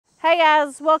Hey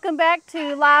guys, welcome back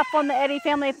to Life on the Eddy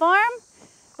Family Farm.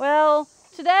 Well,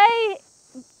 today,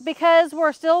 because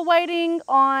we're still waiting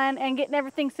on and getting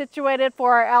everything situated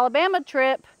for our Alabama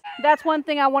trip, that's one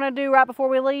thing I want to do right before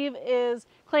we leave is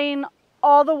clean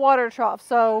all the water troughs.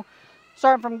 So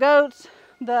starting from goats,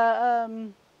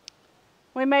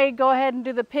 we may go ahead and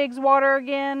do the pigs' water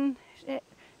again.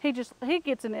 He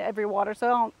gets in every water,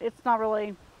 so it's not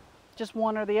really just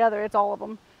one or the other, it's all of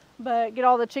them. But get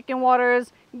all the chicken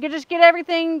waters, just get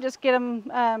everything, just get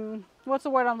them, what's the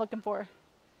word I'm looking for?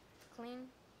 Clean?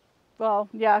 Well,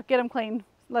 yeah, get them clean.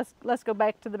 Let's go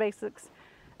back to the basics.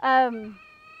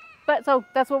 But so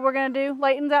that's what we're gonna do.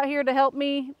 Layton's out here to help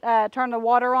me turn the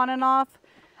water on and off.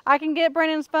 I can get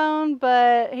Brennan's phone,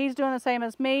 but he's doing the same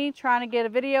as me, trying to get a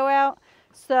video out.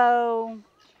 So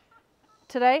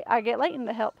today I get Layton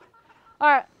to help. All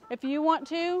right, if you want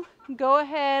to, go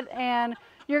ahead and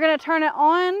you're gonna turn it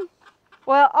on.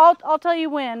 Well, I'll tell you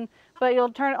when, but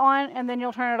you'll turn it on and then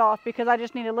you'll turn it off because I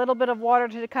just need a little bit of water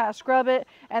to kind of scrub it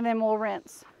and then we'll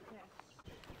rinse.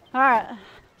 All right,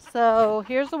 so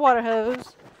here's the water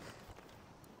hose.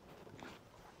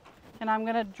 And I'm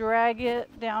gonna drag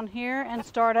it down here and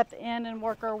start at the end and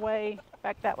work our way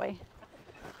back that way.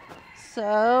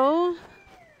 So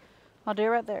I'll do it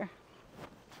right there.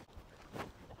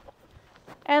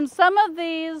 And some of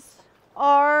these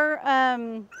are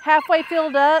halfway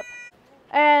filled up,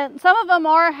 and some of them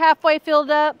are halfway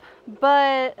filled up,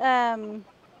 but I'm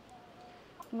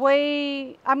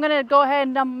gonna go ahead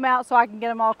and dump them out so I can get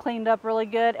them all cleaned up really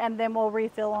good, and then we'll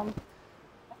refill them.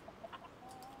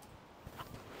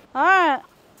 All right,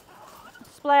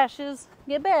 splashes,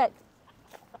 get back.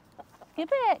 Get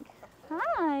back.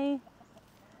 Hi.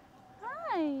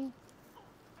 Hi.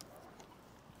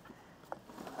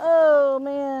 Oh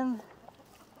man.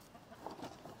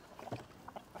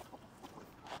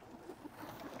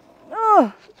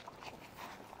 Ugh.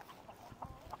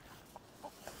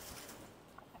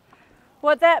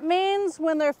 What that means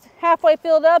when they're halfway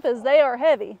filled up is they are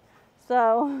heavy.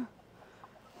 So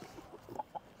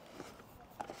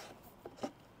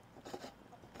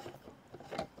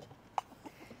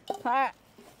all right.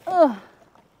 Ugh.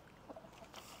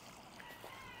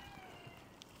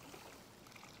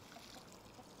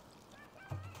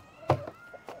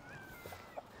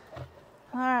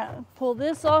 All right, pull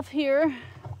this off here.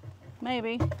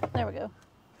 Maybe. There we go.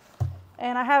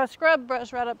 And I have a scrub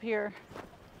brush right up here.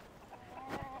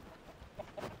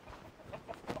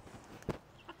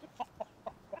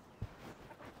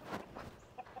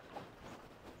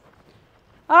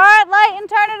 All right, Layton,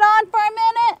 turn it on for a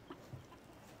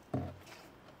minute.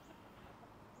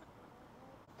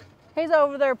 He's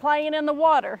over there playing in the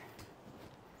water.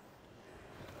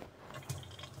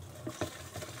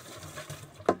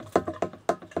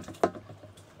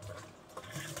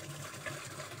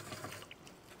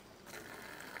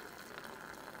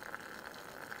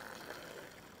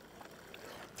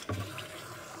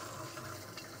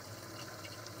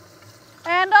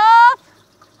 And off.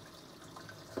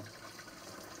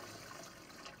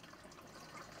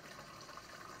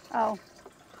 Oh.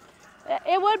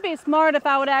 It would be smart if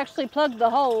I would actually plug the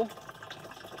hole.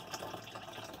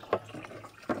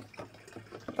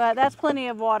 But that's plenty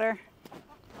of water.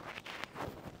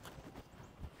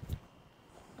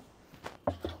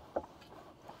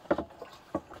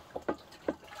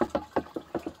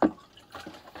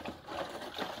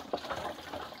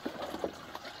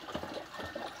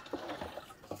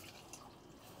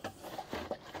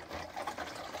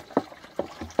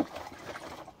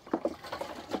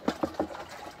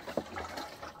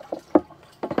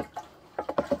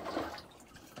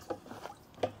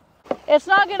 It's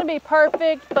not going to be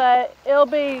perfect, but it'll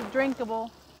be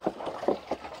drinkable.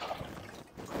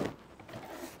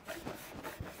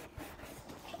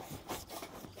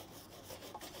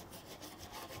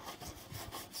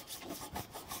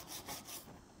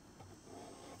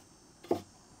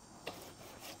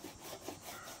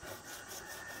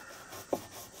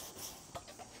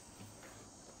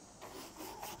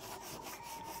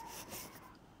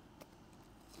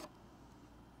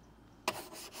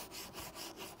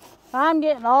 I'm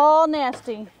getting all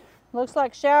nasty. Looks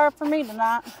like shower for me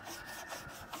tonight.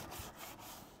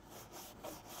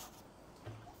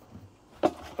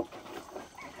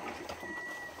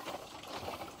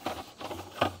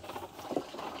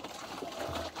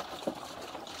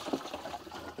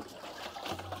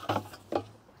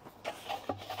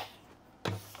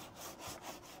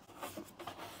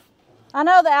 I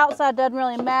know the outside doesn't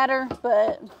really matter,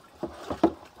 but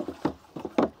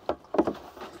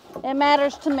it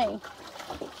matters to me.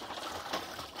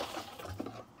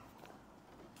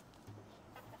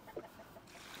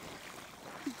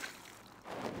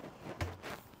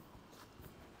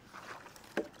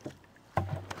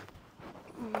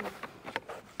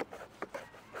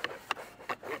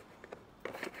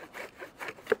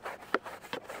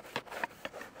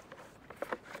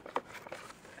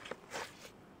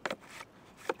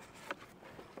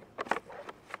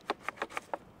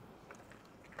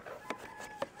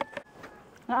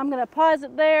 I'm gonna pause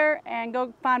it there and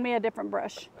go find me a different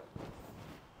brush.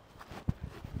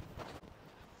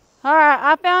 All right,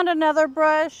 I found another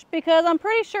brush because I'm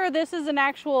pretty sure this is an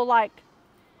actual like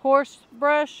horse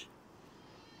brush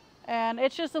and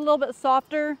it's just a little bit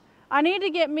softer. I need to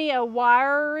get me a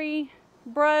wiry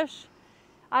brush.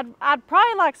 I'd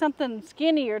probably like something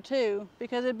skinnier too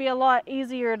because it'd be a lot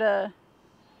easier to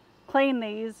clean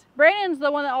these. Brandon's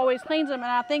the one that always cleans them,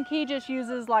 and I think he just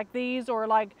uses like these or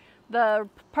like the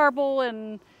purple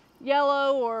and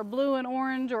yellow or blue and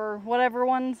orange or whatever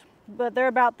ones, but they're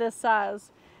about this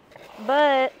size.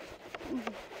 But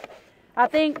I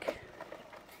think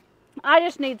I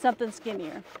just need something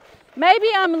skinnier. Maybe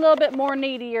I'm a little bit more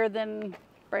needier than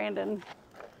Brandon.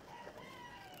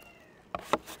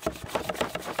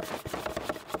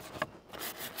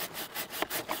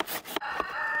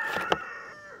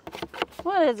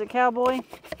 What is it, cowboy?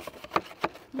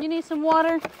 You need some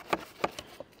water?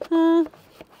 Huh?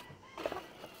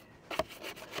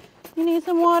 You need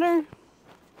some water?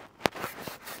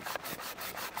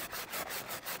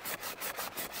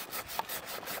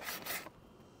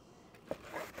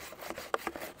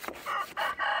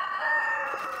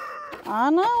 I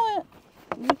know it.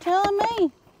 You're telling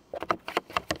me.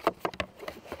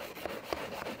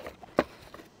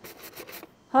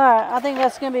 Alright, I think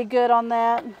that's going to be good on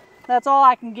that. That's all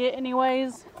I can get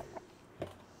anyways.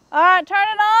 Alright, turn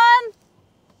it on.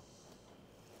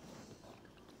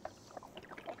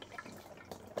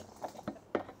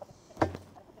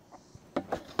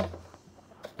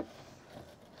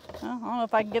 I don't know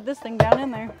if I can get this thing down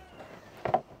in there.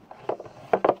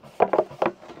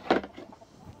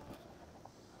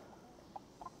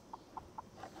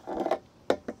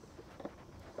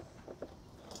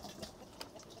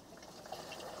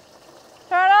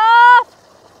 Turn it off.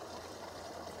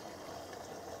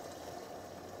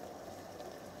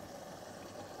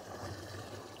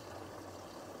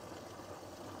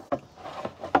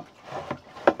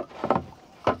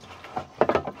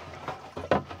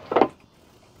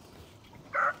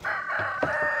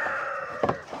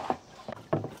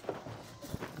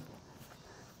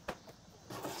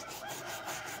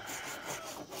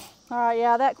 All right,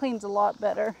 yeah, that cleans a lot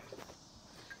better.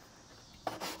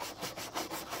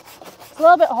 It's a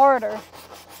little bit harder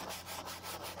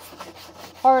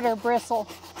bristle.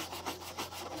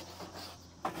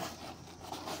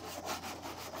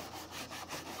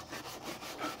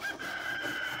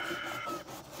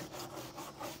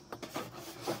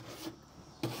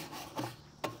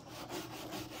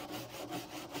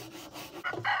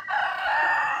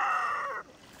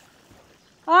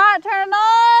 All right, turn it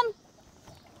on.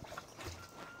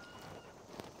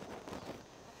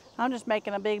 I'm just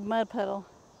making a big mud puddle.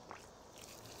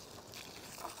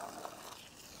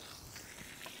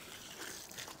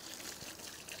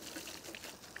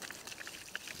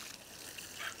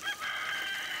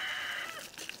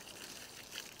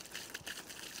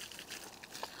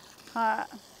 All right.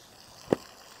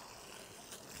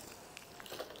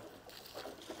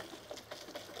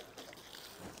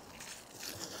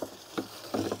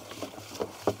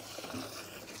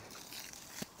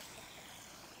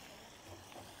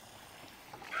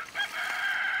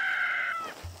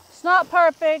 It's not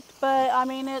perfect, but I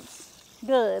mean, it's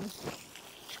good.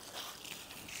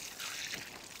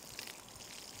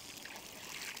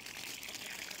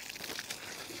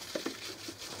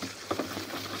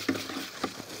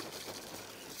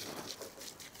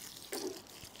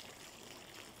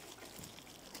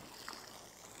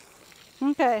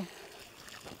 Okay.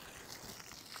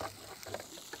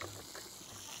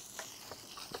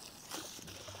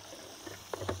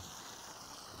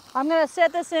 I'm gonna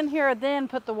set this in here, then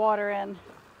put the water in.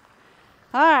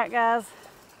 All right, guys,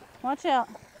 watch out.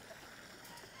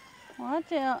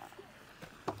 Watch out.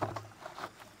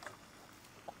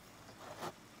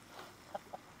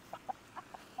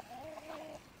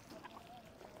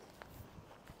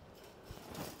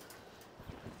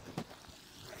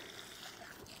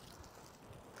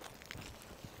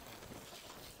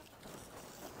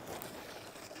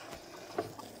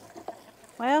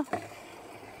 Well,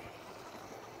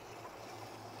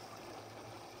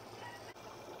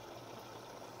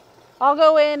 I'll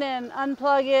go in and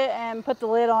unplug it and put the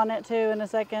lid on it too in a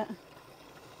second.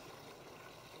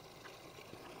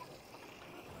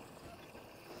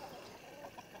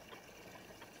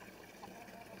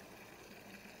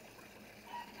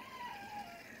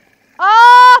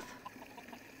 Off!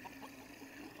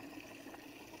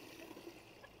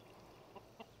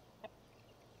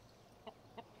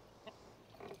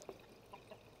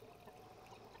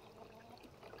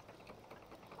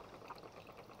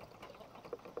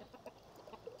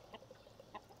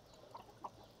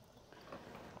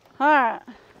 All right.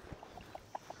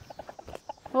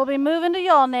 We'll be moving to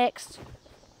y'all next.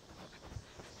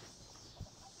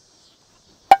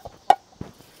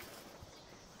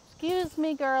 Excuse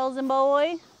me, girls and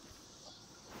boys.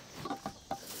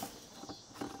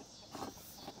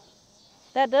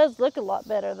 That does look a lot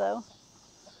better though.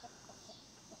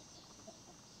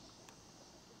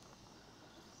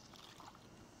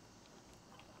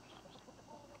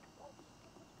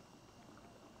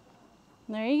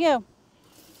 There you go.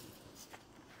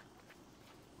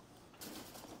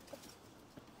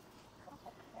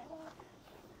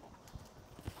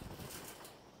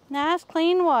 Nice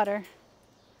clean water.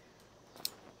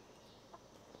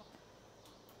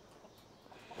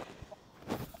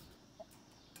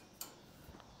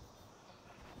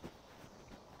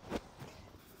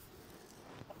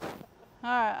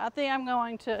 Alright, I think I'm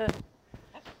going to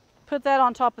put that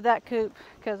on top of that coop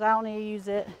because I don't need to use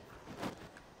it.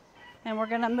 And we're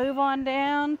going to move on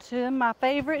down to my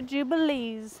favorite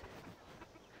Jubilees.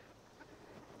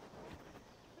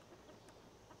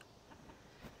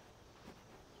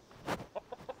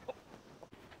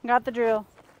 Got the drill.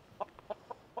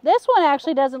 This one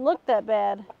actually doesn't look that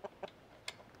bad.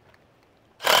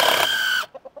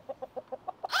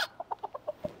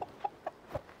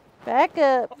 Back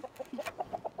up.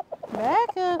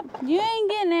 Back up. You ain't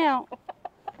getting out.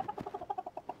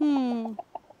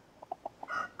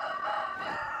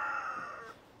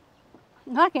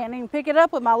 I can't even pick it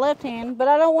up with my left hand, but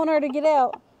I don't want her to get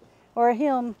out. Or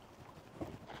him.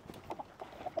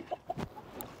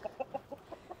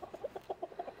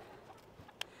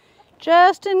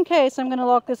 Just in case, I'm going to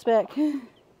lock this back.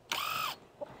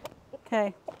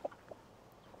 Okay.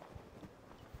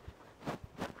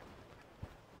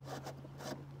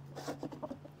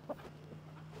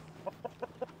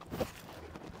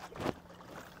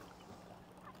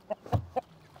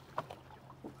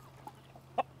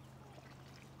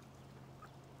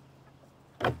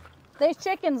 These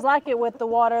chickens like it with the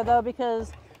water though,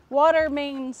 because water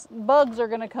means bugs are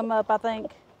going to come up, I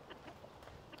think.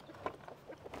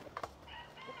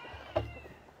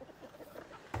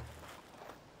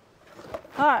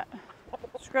 Alright,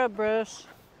 scrub brush.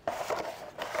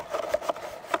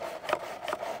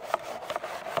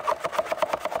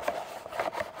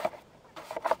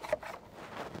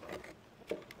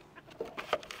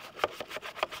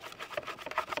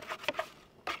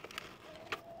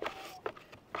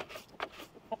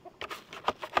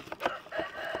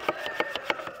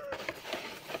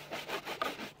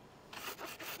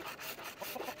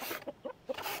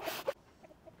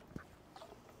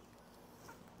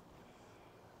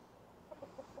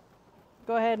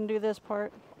 Go ahead and do this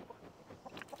part.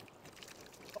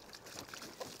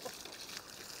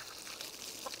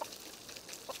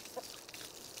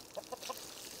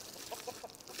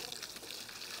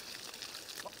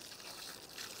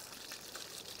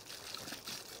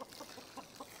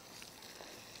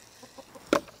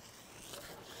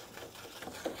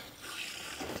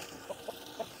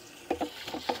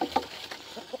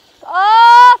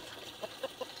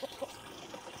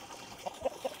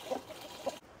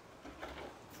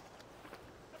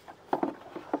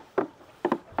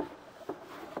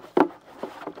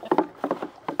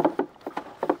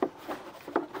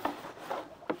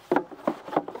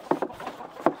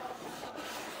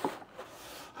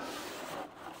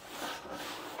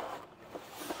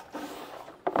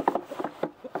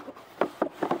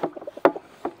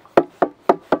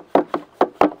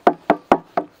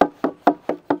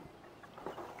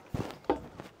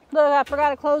 Look, I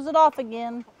forgot to close it off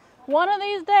again. One of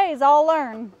these days I'll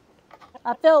learn.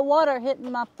 I felt water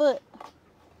hitting my foot.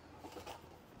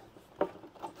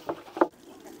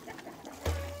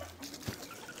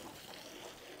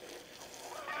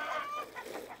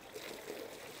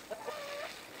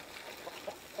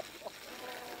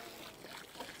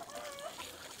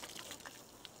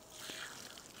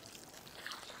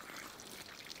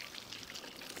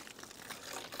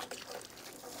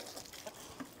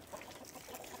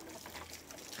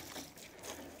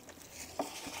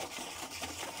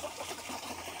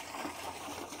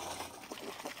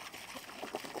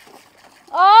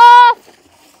 Off!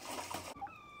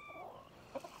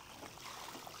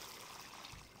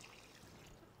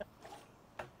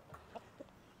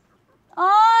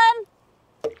 On!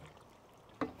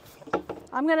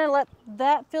 I'm gonna let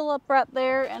that fill up right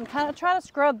there and kind of try to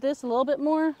scrub this a little bit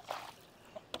more.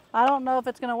 I don't know if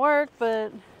it's gonna work,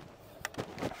 but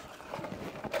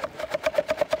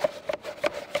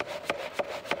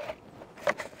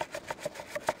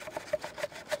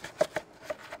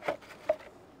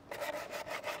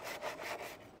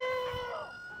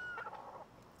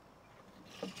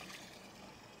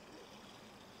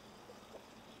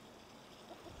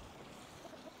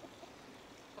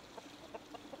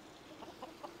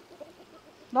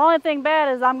The only thing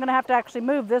bad is I'm gonna have to actually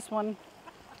move this one.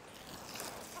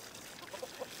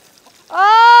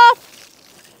 Oh!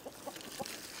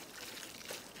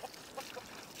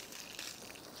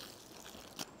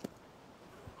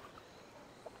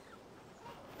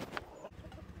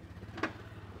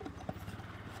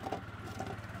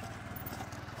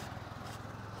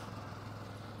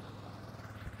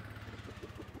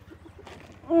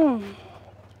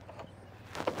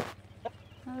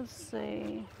 Let's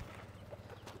see.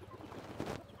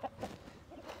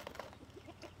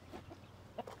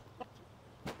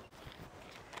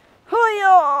 Hoo-yah!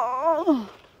 All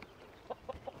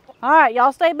right,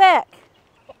 y'all stay back.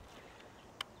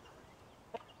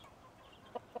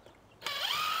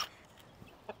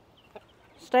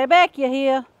 Stay back, you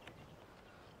hear?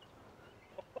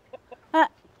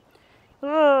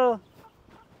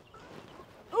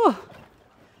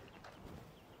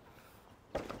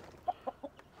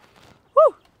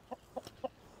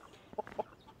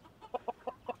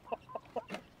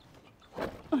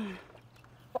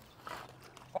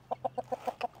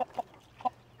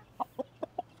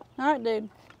 All right, dude.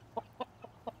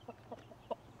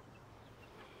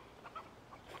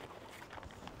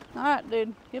 All right,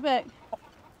 dude. Get back.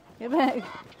 Get back.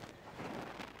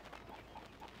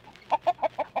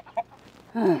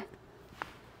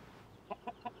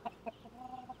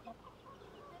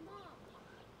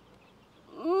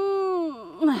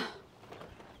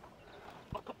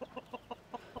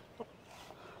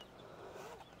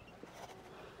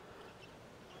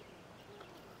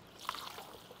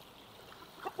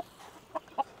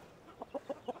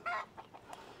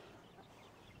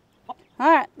 All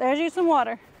right, there's you some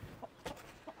water.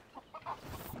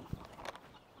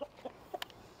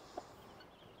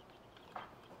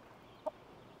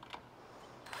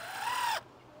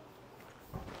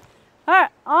 All right,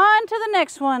 on to the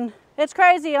next one. It's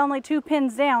crazy, only 2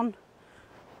 pins down.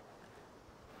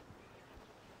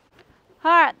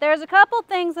 All right, there's a couple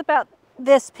things about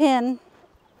this pin.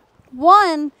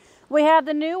 One, we have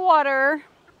the new water,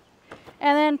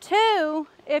 and then 2,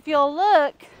 if you'll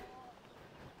look,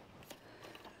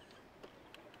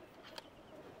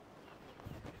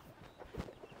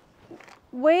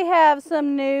 we have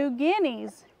some new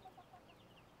guineas.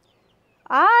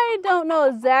 I don't know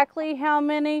exactly how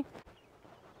many.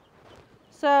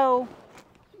 So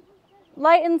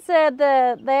Layton said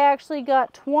that they actually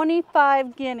got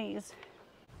 25 guineas.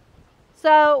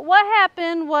 So what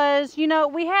happened was, you know,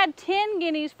 we had 10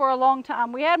 guineas for a long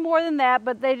time. We had more than that,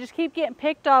 but they just keep getting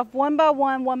picked off one by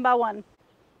one, one by one.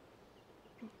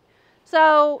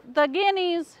 So the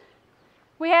guineas,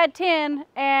 we had 10,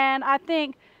 and I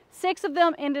think 6 of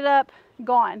them ended up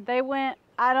gone. They went,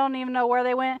 I don't even know where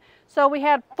they went. So we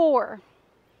had 4.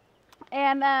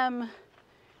 And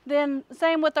then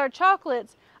same with our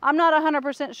chocolates. I'm not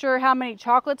 100% sure how many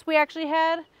chocolates we actually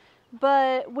had,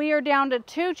 but we are down to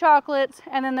 2 chocolates,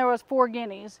 and then there was 4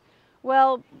 guineas.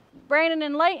 Well, Brandon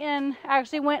and Layton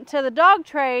actually went to the dog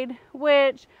trade,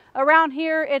 which around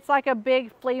here it's like a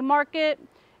big flea market,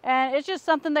 and it's just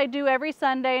something they do every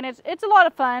Sunday, and it's a lot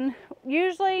of fun.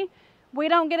 Usually we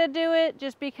don't get to do it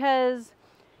just because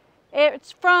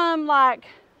it's from, like,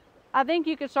 I think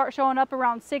you could start showing up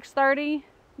around 6:30,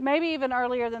 maybe even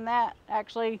earlier than that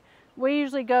actually. We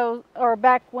usually go, or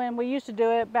back when we used to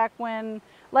do it, back when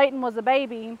Layton was a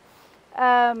baby,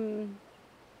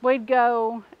 we'd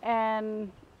go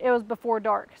and it was before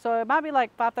dark. So it might be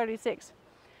like 5:36.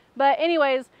 But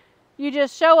anyways, you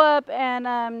just show up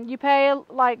and you pay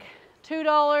like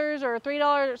 $2 or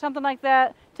 $3 or something like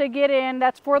that to get in.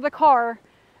 That's for the car.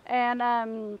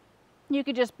 And you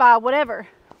could just buy whatever.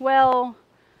 Well,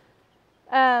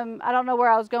 I don't know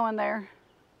where I was going there.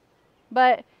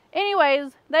 But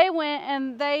anyways, they went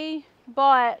and they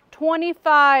bought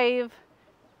 25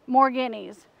 more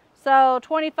guineas. So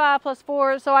 25 plus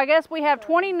 4. So I guess we have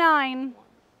 29.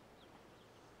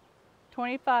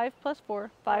 25 plus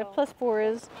 4. 5 plus 4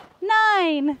 is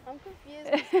 9. I'm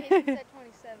confused because Casey said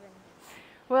 27.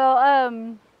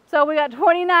 Well, so we got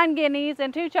 29 guineas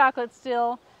and 2 chocolates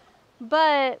still.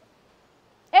 But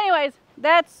anyways,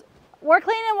 we're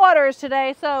cleaning waters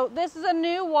today. So this is a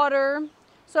new water.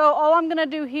 So all I'm gonna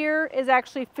do here is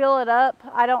actually fill it up.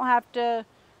 I don't have to,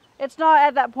 it's not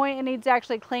at that point it needs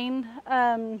actually cleaned.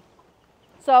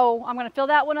 So I'm gonna fill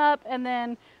that one up and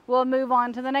then we'll move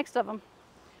on to the next of them.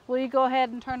 Will you go ahead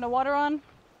and turn the water on?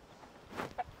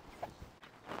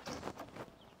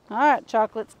 All right,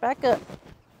 chocolates, back up.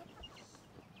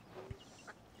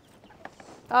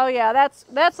 Oh yeah,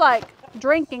 that's like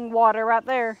drinking water right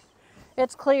there.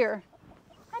 It's clear.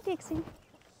 Hi, Dixie.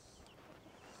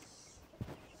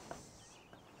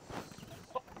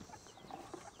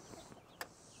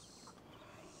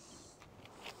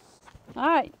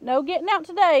 No getting out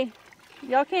today.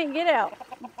 Y'all can't get out.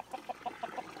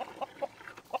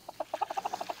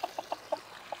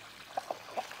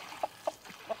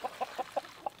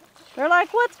 They're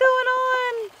like, what's going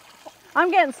on?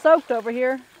 I'm getting soaked over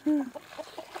here. All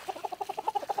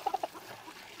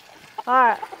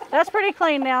right, that's pretty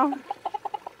clean now.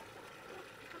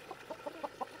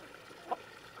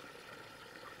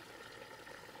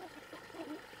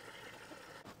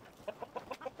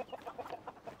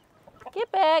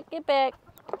 Get back, get back.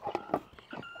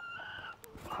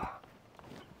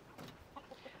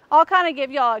 I'll kind of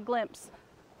give y'all a glimpse.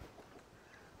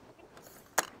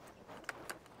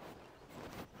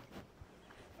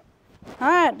 All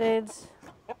right, dudes.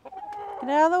 Get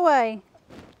out of the way.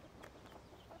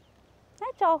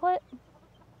 Hi, Chocolate.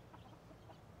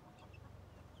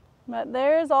 But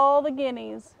there's all the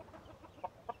guineas.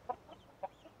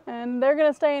 And they're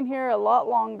gonna stay in here a lot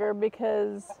longer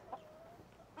because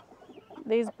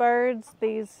these birds,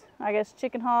 these, I guess,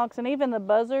 chicken hawks, and even the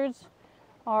buzzards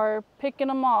are picking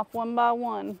them off one by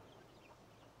one.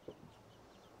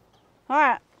 All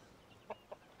right.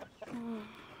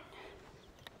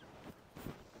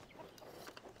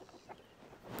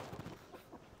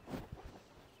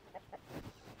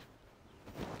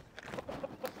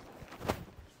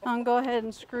 I'll go ahead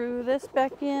and screw this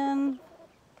back in.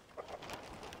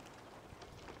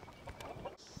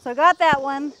 So got that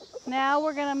one. Now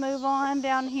we're gonna move on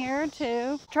down here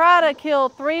to try to kill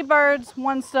 3 birds,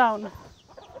 1 stone.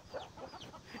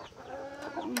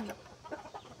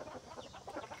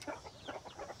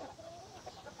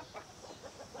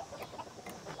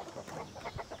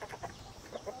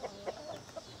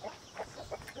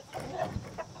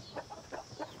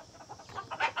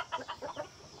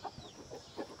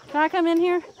 Can I come in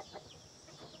here?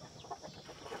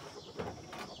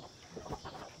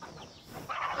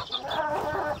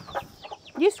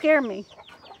 You scare me.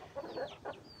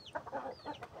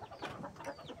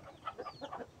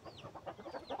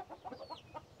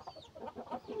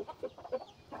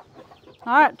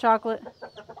 All right, Chocolate.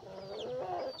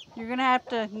 You're gonna have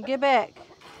to get back.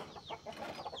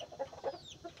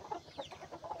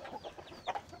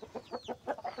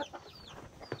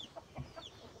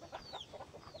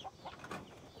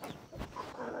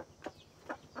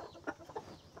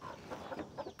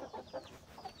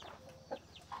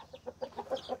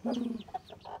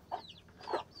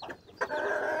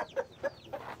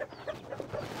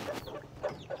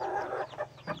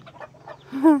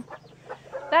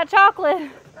 That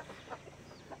Chocolate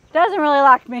doesn't really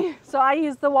like me, so I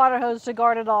use the water hose to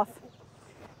guard it off.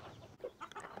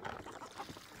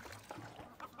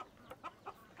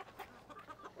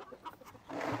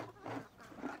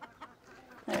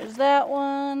 There's that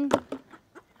one.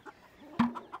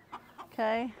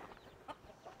 Okay.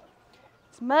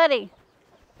 It's muddy.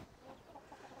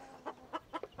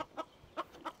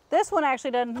 This one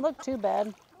actually doesn't look too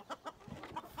bad.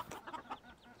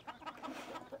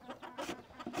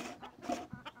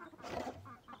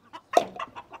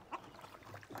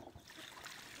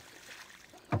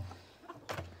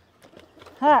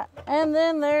 Huh. And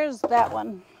then there's that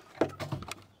one.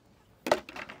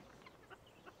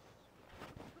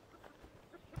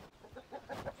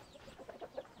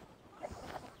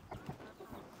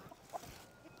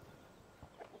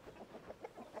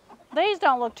 These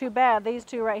don't look too bad, these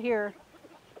 2 right here.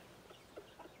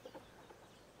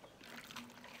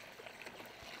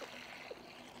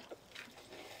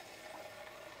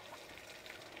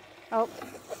 Oh.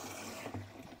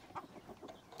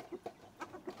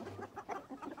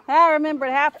 I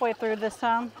remembered halfway through this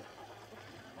time.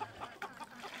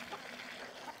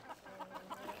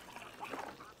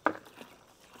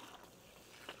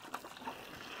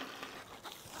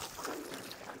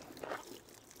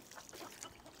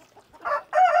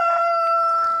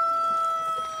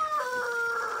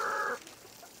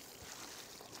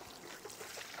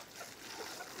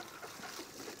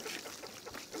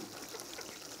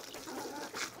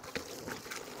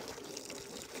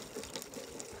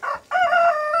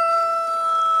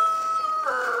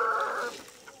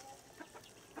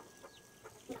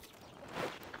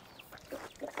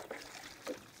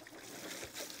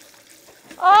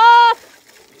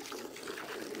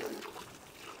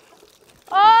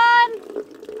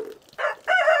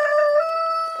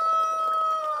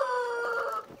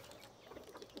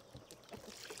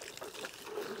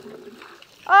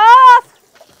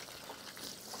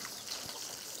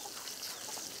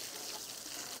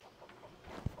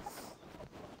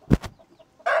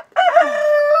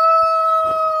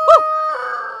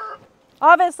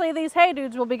 Obviously, these hay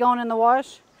dudes will be going in the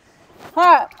wash. All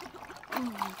right.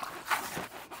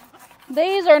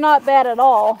 These are not bad at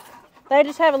all. They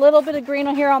just have a little bit of green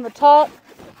on here on the top.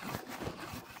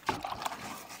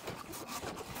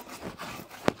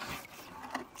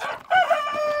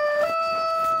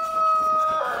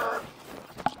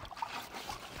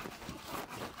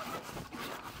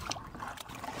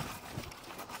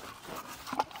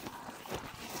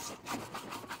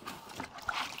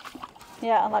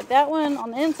 Yeah, like that one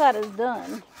on the inside is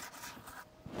done.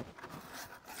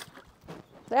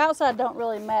 The outside don't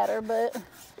really matter, but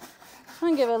I'm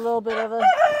gonna give it a little bit of a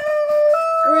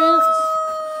rinse.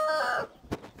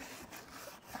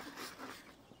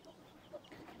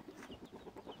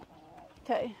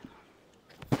 Okay.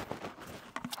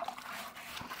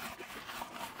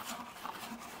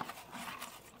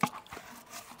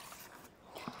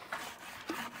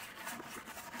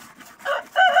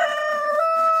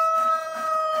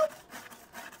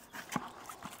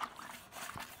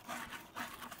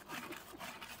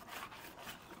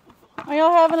 Are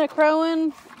y'all having a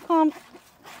crowing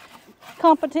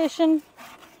competition?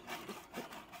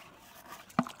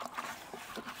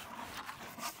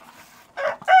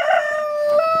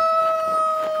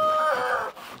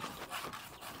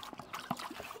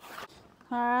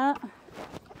 All right.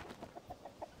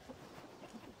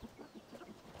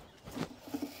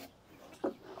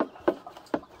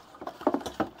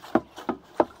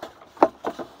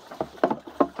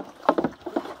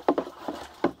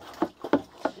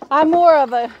 I'm more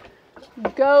of a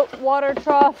goat water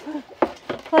trough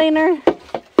cleaner.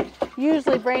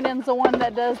 Usually Brandon's the one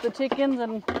that does the chickens,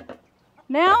 and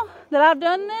now that I've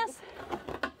done this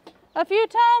a few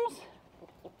times,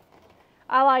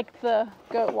 I like the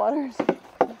goat waters.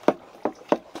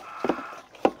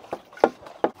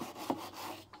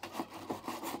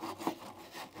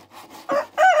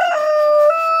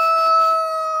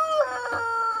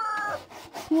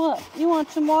 What? You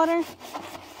want some water?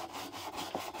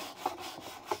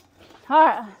 All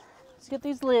right, let's get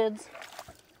these lids.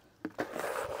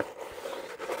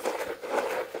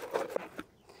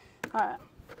 All right.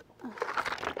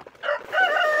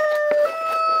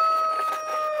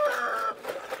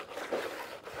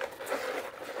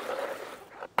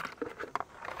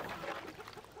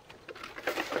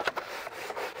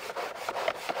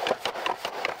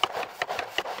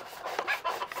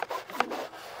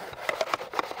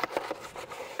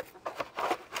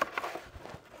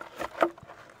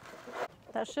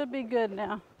 That should be good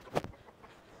now.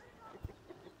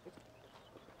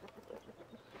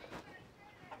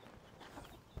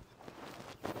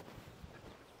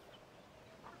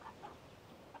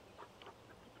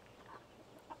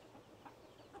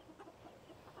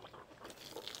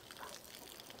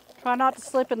 Try not to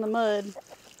slip in the mud.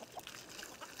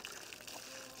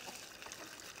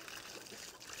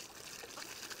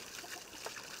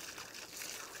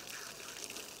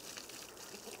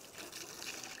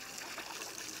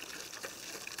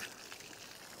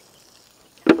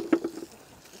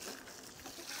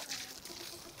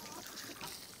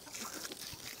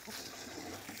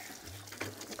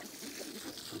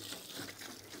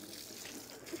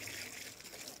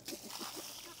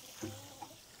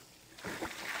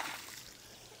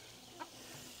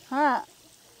 All right.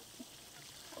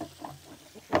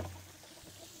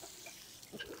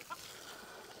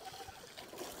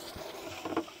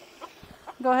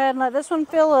 Go ahead and let this one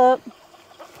fill up.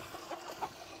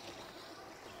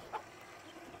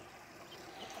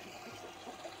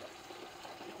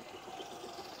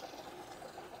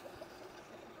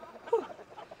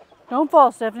 Don't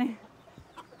fall, Stephanie.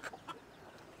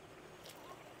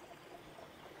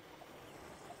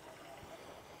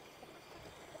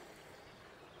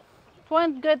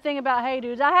 One good thing about Hey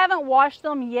Dudes, I haven't washed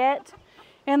them yet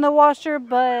in the washer,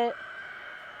 but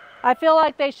I feel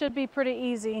like they should be pretty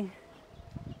easy.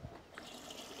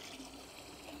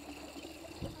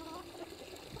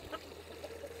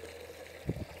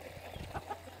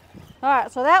 All right,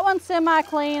 so that one's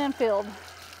semi-clean and filled.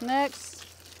 Next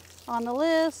on the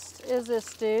list is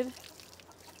this dude.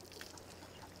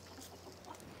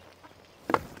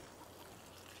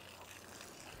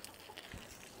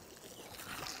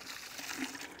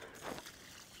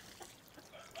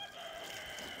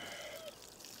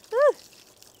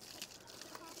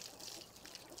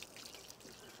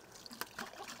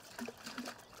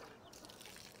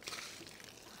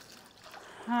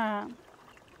 Alright.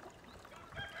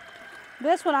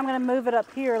 This one I'm going to move it up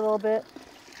here a little bit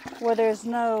where there's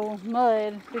no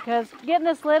mud, because getting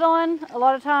this lid on, a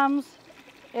lot of times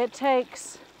it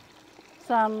takes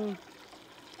some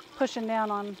pushing down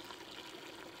on.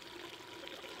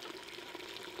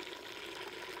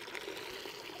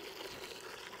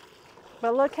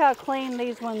 But look how clean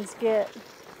these ones get.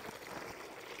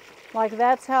 Like,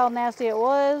 that's how nasty it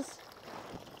was.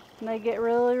 And they get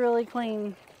really, really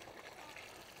clean.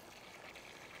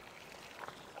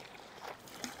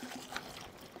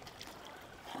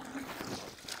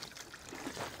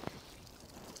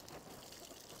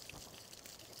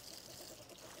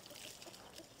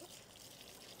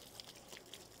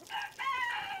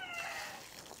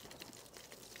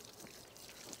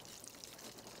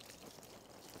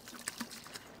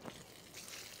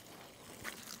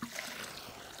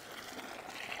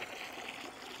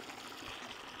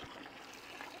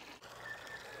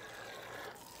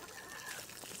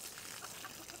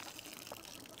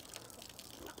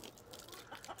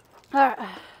 All right.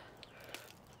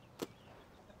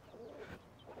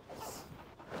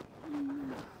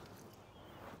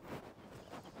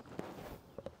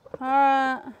 All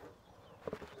right.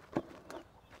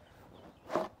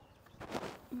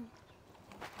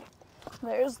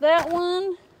 There's that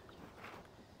one.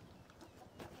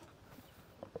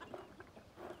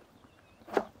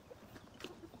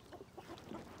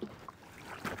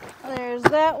 There's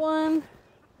that one.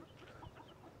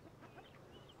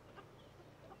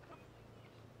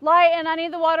 Light, and I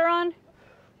need the water on.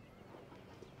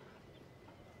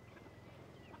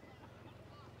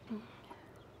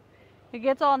 It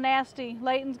gets all nasty.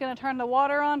 Layton's gonna turn the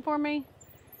water on for me,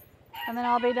 and then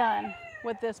I'll be done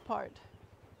with this part.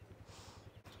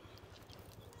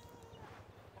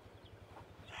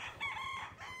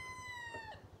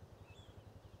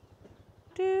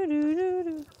 Do, do, do,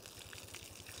 do.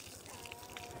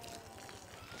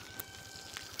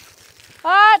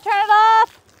 All right, turn it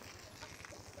off.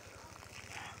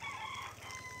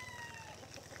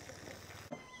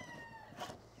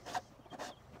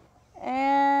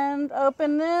 And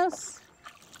open this.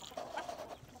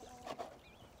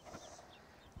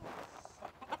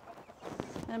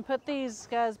 And put these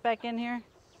guys back in here.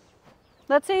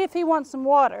 Let's see if he wants some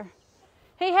water.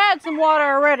 He had some water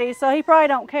already, so he probably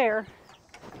don't care.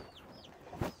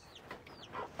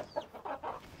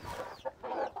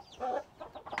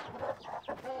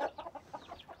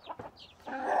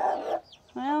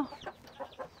 Well,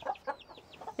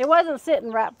 it wasn't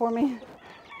sitting right for me.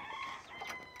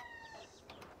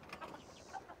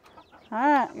 All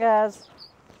right, guys.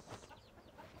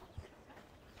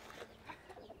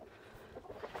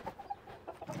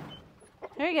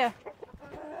 There you go.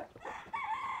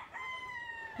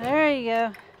 There you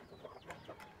go.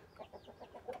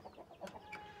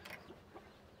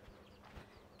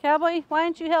 Cowboy, why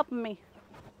aren't you helping me?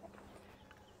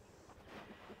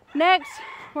 Next,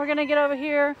 we're gonna get over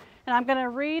here and I'm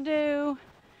gonna redo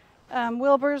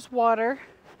Wilbur's water.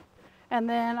 And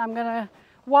then I'm gonna,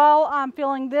 while I'm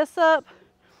filling this up,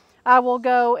 I will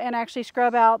go and actually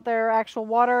scrub out their actual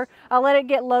water. I'll let it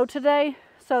get low today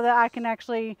so that I can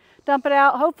actually dump it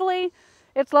out. Hopefully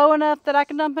it's low enough that I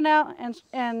can dump it out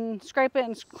and scrape it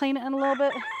and clean it in a little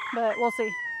bit, but we'll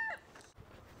see.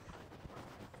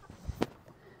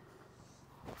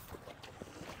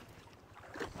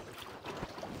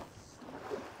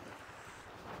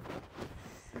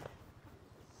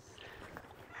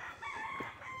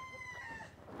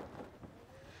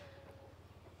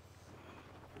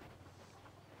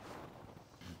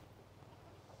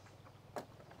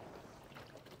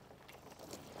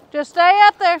 Just stay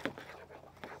up there.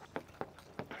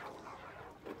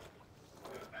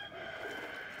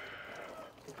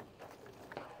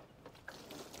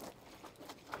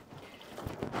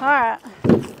 All right.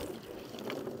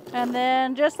 And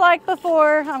then just like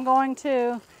before, I'm going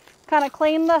to kind of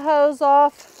clean the hose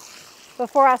off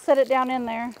before I set it down in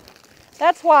there.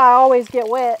 That's why I always get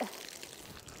wet.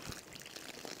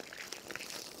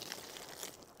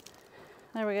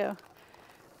 There we go.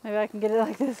 Maybe I can get it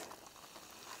like this.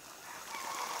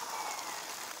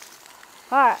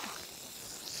 All right.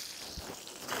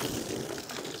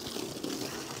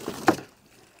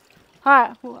 All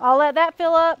right, I'll let that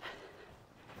fill up.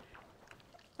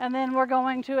 And then we're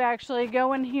going to actually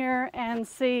go in here and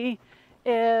see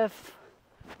if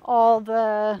all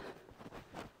the,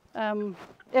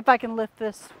 if I can lift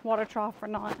this water trough or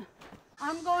not.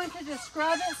 I'm going to just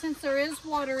scrub it since there is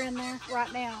water in there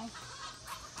right now.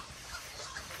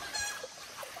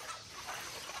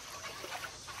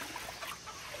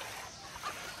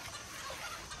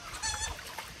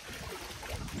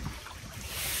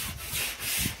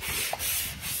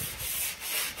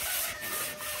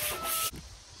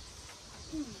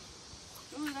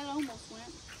 Oh, that almost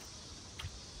went.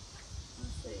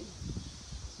 Let's see.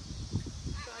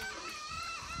 Try again.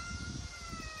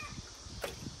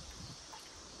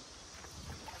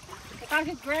 If I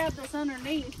could grab this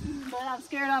underneath, but I'm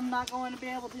scared I'm not going to be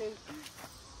able to.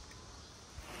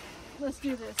 Let's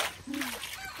do this.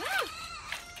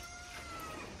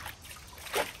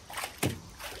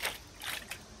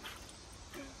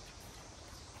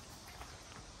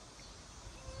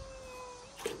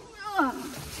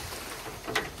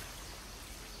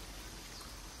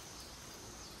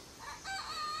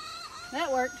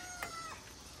 that worked.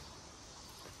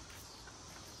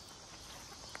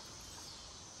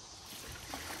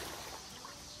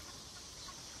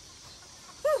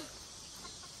 Whew.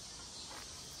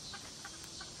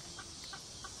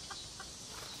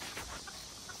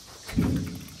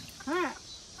 All right.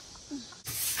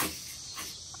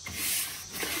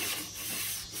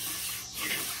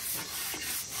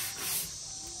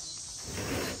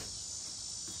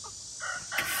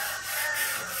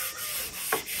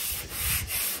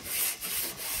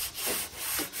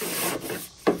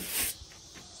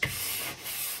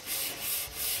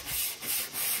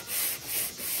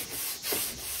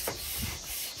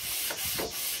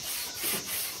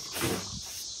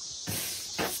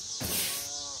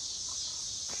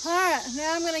 Alright,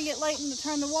 now I'm going to get Layton to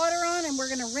turn the water on and we're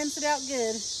going to rinse it out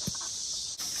good.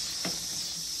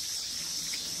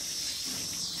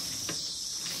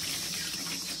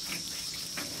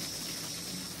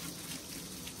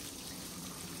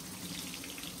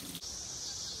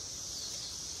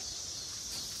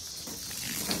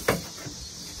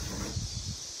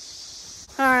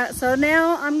 Alright, so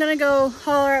now I'm going to go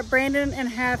holler at Brandon and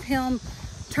have him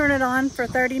turn it on for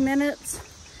 30 minutes.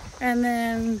 And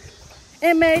then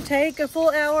it may take a full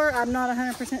hour. I'm not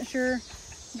 100% sure.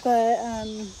 But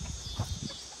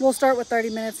we'll start with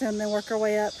 30 minutes and then work our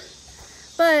way up.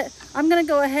 But I'm going to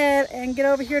go ahead and get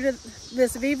over here to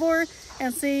this VEVOR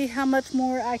and see how much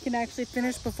more I can actually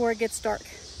finish before it gets dark.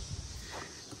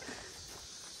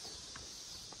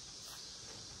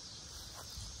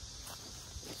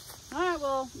 Alright,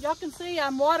 well, y'all can see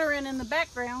I'm watering in the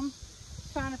background,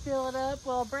 trying to fill it up.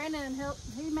 Well, Brandon,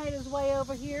 he made his way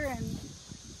over here, and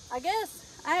I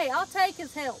guess, hey, I'll take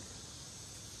his help.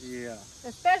 Yeah.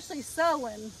 Especially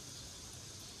sewing.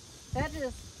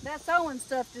 That sewing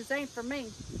stuff just ain't for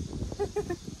me.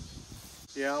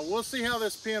 Yeah, we'll see how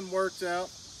this pin works out.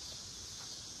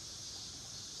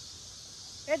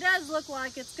 It does look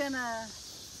like it's gonna,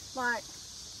 like,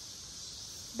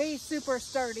 be super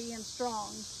sturdy and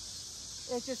strong.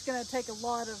 It's just gonna take a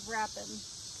lot of wrapping.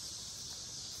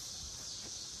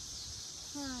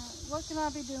 What can I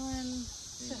be doing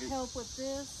to help with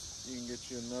this? You can get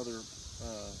you another,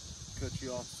 cut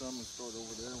you off some and start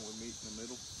over there and we'll meet in the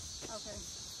middle. Okay.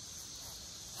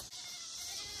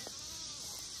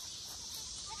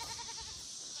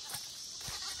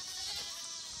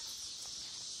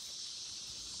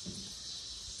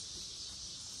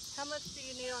 How much do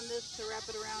you need on this to wrap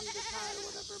it around the tie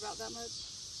or whatever? About that much?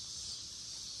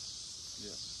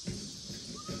 Yeah.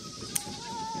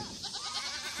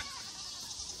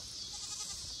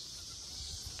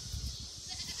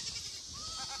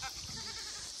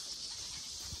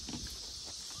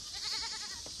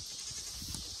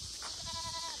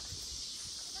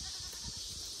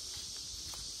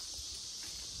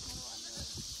 How do I know it?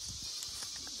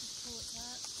 Pull it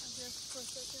tight, I guess, for a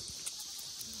second.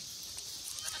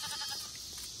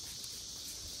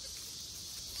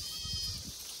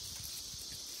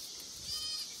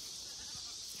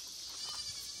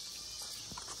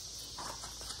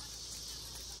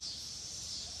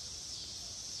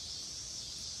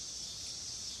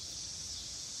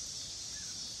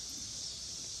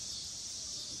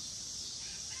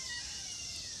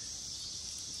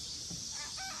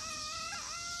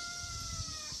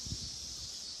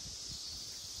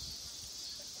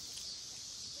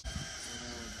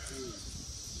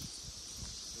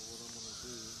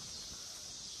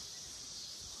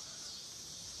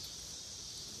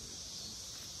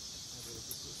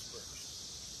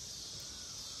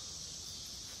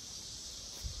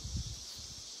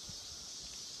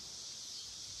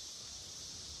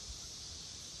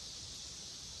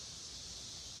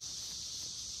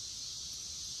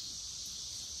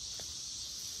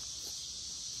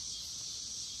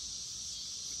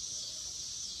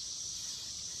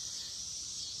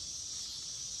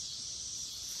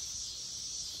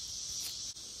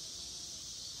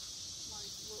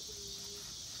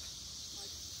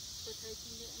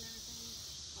 Taking it and everything,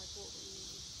 like what we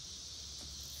need.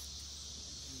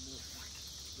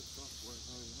 The software is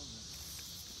already on there.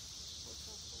 What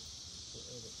software? The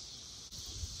edit.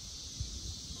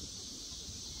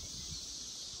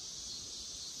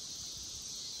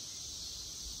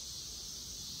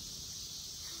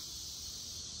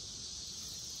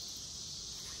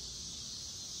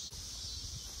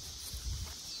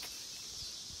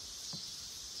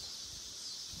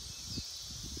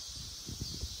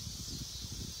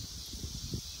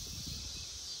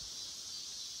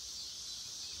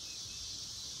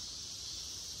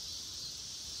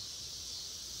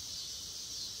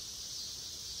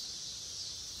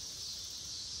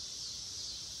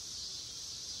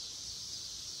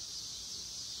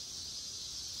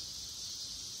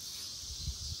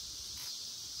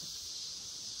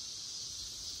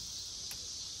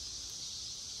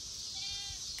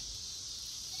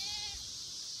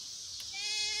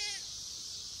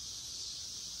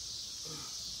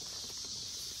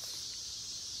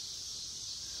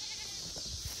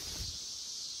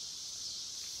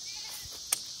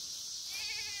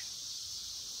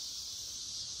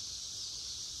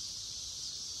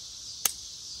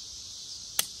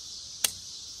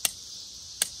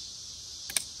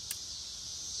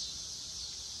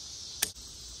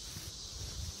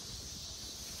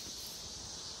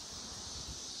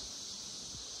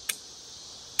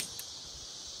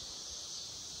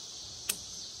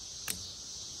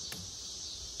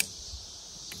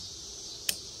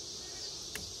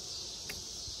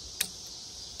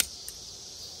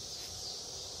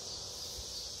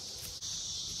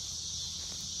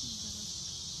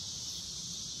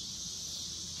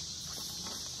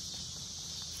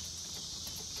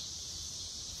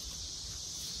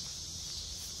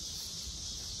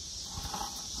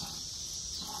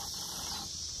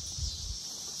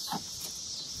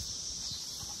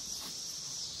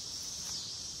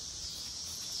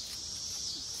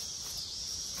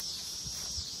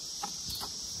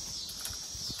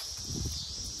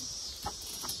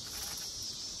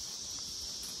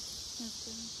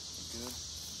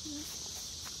 Now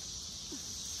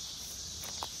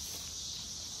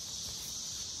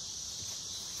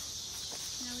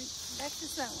we back to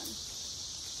sewing.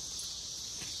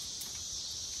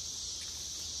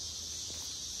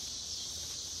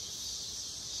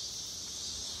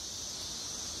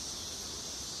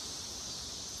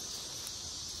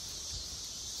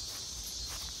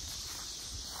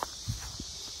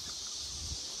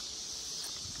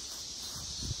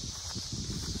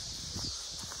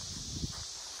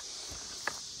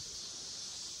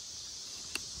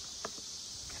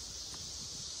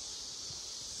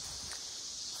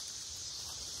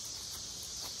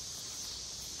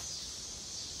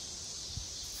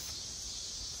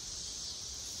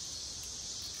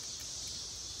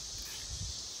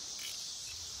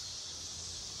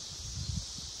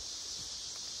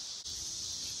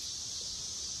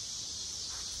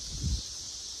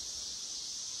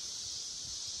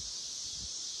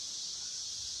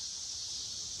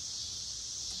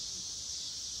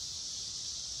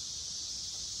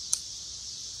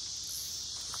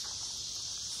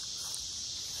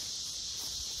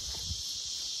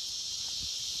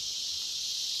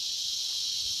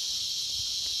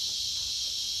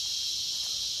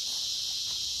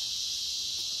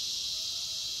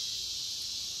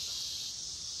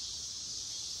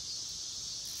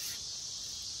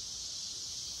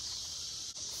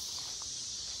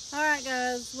 Alright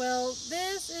guys, well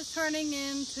this is turning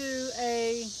into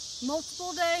a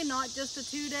multiple day, not just a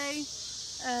 2-day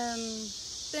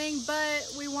thing,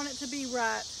 but we want it to be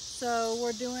right. So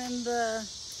we're doing the,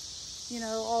 you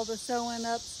know, all the sewing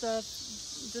up stuff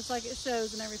just like it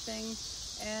shows and everything.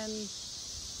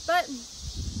 But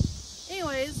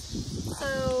anyways,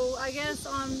 so I guess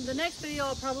on the next video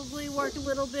I'll probably work a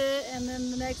little bit, and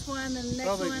then the next one, and the next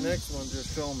Probably one. the next one,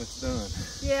 just show them it's done.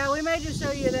 Yeah, we may just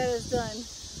show you that it's done.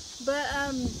 But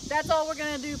that's all we're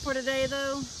gonna do for today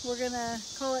though. We're gonna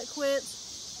call it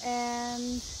quits,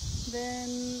 and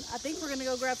then I think we're gonna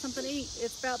go grab something to eat.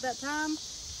 It's about that time,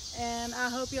 and I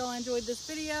hope y'all enjoyed this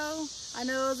video. I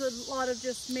know it was a lot of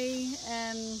just me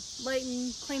and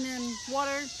Layton cleaning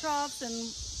water troughs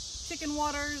and chicken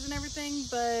waters and everything,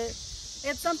 but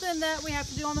it's something that we have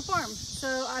to do on the farm.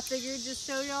 So I figured just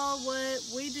show y'all what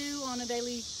we do on a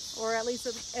daily, or at least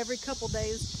every couple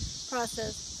days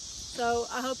process. So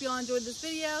I hope y'all enjoyed this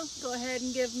video. Go ahead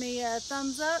and give me a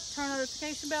thumbs up, turn the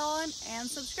notification bell on, and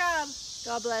subscribe.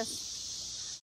 God bless.